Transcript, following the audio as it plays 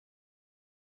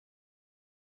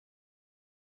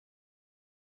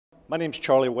My name's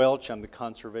Charlie Welch. I'm the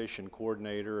Conservation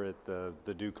Coordinator at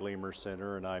the Duke Lemur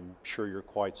Center, and I'm sure you're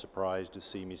quite surprised to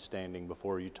see me standing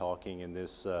before you talking in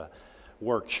this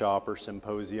workshop or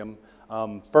symposium.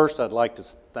 First, I'd like to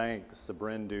thank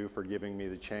Sabrindu for giving me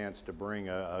the chance to bring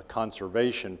a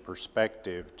conservation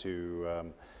perspective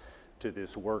to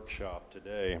this workshop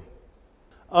today.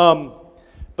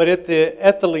 But at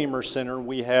the Lemur Center,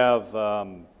 we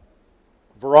have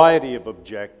variety of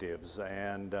objectives,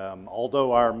 and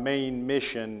although our main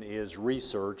mission is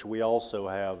research, we also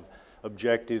have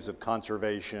objectives of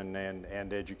conservation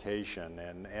and education,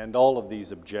 and all of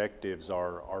these objectives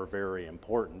are very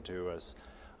important to us.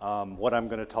 What I'm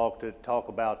going to talk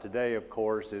about today, of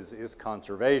course, is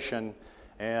conservation,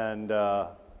 and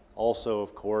also,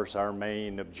 of course, our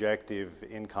main objective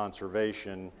in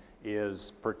conservation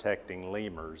is protecting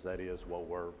lemurs. That is what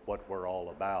we're all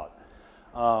about.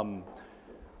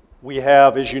 We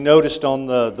have, as you noticed on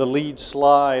the lead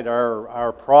slide,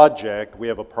 our project. We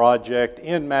have a project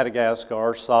in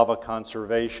Madagascar, Sava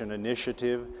Conservation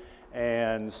Initiative,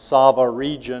 and Sava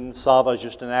region. Sava is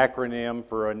just an acronym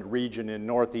for a region in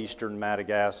northeastern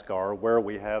Madagascar where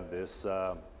we have this,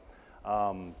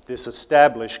 this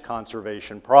established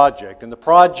conservation project. And the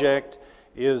project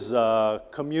is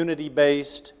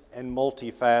community-based and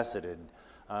multifaceted.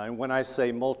 And when I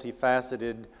say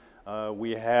multifaceted,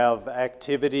 we have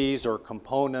activities or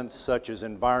components such as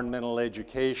environmental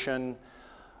education,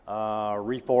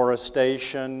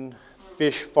 reforestation,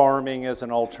 fish farming as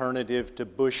an alternative to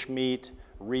bushmeat,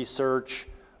 research.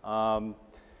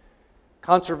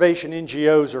 Conservation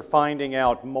NGOs are finding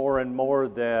out more and more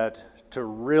that to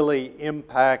really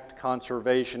impact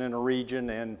conservation in a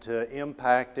region and to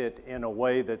impact it in a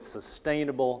way that's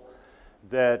sustainable,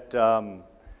 that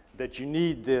you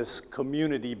need this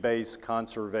community-based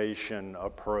conservation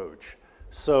approach.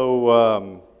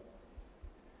 So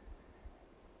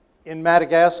in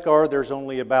Madagascar, there's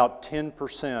only about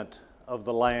 10% of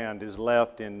the land is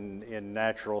left in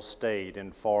natural state,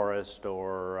 in forest,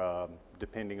 or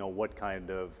depending on what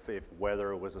kind of,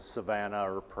 whether it was a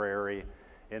savanna or prairie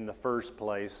in the first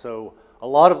place. So a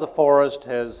lot of the forest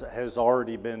has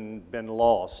already been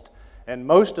lost. And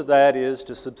most of that is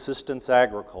to subsistence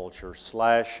agriculture,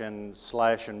 slash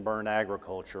and burn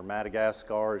agriculture.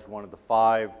 Madagascar is one of the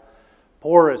 5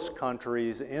 poorest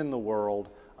countries in the world,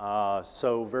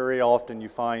 so very often you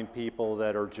find people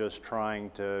that are just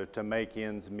trying to make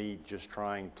ends meet, just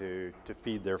trying to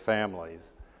feed their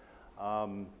families.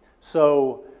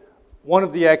 So one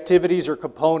of the activities or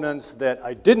components that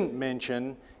I didn't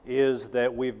mention is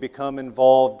that we've become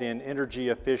involved in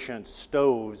energy-efficient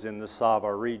stoves in the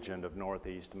Sava region of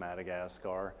northeast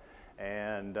Madagascar.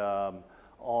 And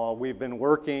we've been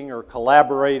working or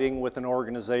collaborating with an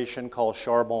organization called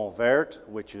Charbon Vert,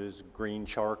 which is green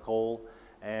charcoal.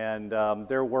 And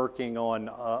they're working on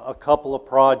a couple of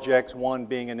projects, one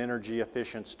being an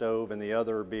energy-efficient stove and the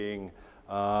other being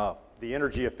the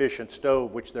energy-efficient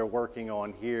stove, which they're working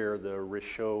on here, the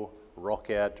Richaud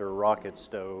Rocket or rocket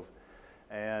stove.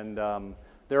 And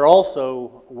they're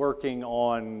also working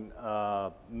on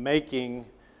making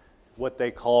what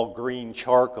they call green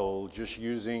charcoal, just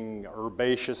using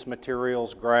herbaceous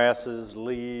materials, grasses,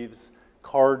 leaves,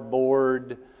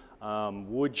 cardboard,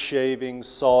 wood shavings,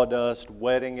 sawdust,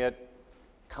 wetting it,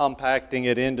 compacting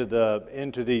it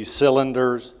into these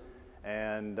cylinders,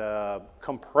 and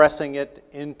compressing it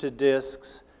into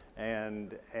discs,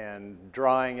 and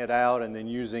drying it out and then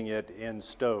using it in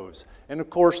stoves. And of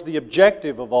course, the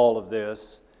objective of all of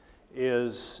this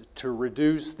is to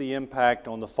reduce the impact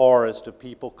on the forest of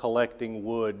people collecting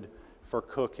wood for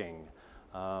cooking.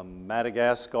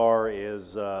 Madagascar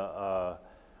is a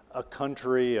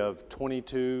country of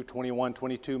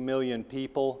 22 million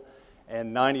people,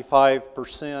 and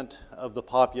 95% of the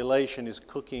population is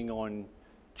cooking on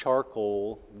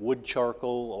charcoal, wood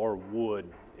charcoal, or wood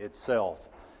itself.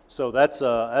 So that's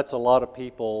a lot of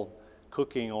people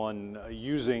cooking on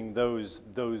using those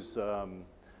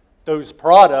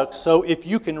products. So if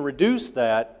you can reduce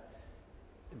the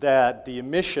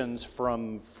emissions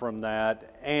from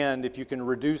that, and if you can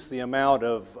reduce the amount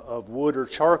of wood or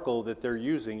charcoal that they're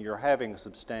using, you're having a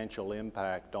substantial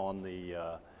impact on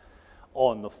the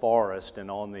forest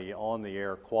and on the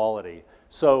air quality.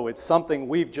 So it's something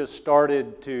we've just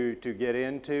started to get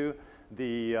into.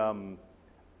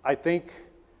 I think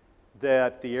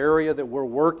that the area that we're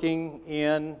working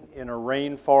in a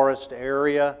rainforest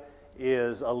area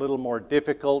is a little more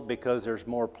difficult because there's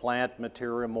more plant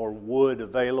material, more wood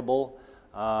available.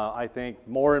 I think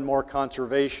more and more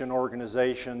conservation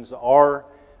organizations are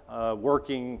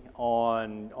working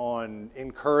on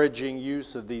encouraging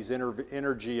use of these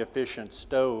energy efficient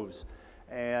stoves.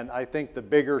 And I think the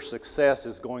bigger success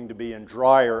is going to be in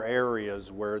drier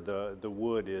areas where the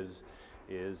wood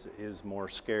is more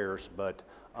scarce. But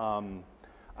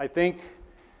I think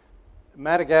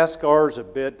Madagascar is a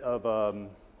bit of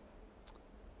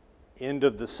end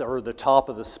of the top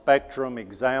of the spectrum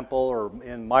example or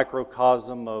in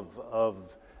microcosm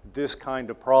of this kind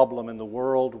of problem in the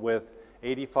world, with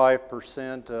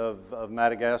 85% of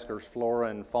Madagascar's flora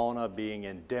and fauna being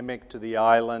endemic to the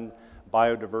island.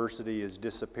 Biodiversity is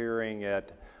disappearing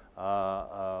at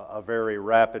a very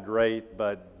rapid rate,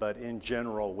 but in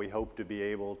general, we hope to be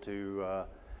able to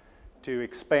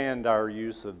expand our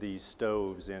use of these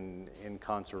stoves in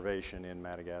conservation in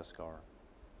Madagascar.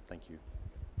 Thank you.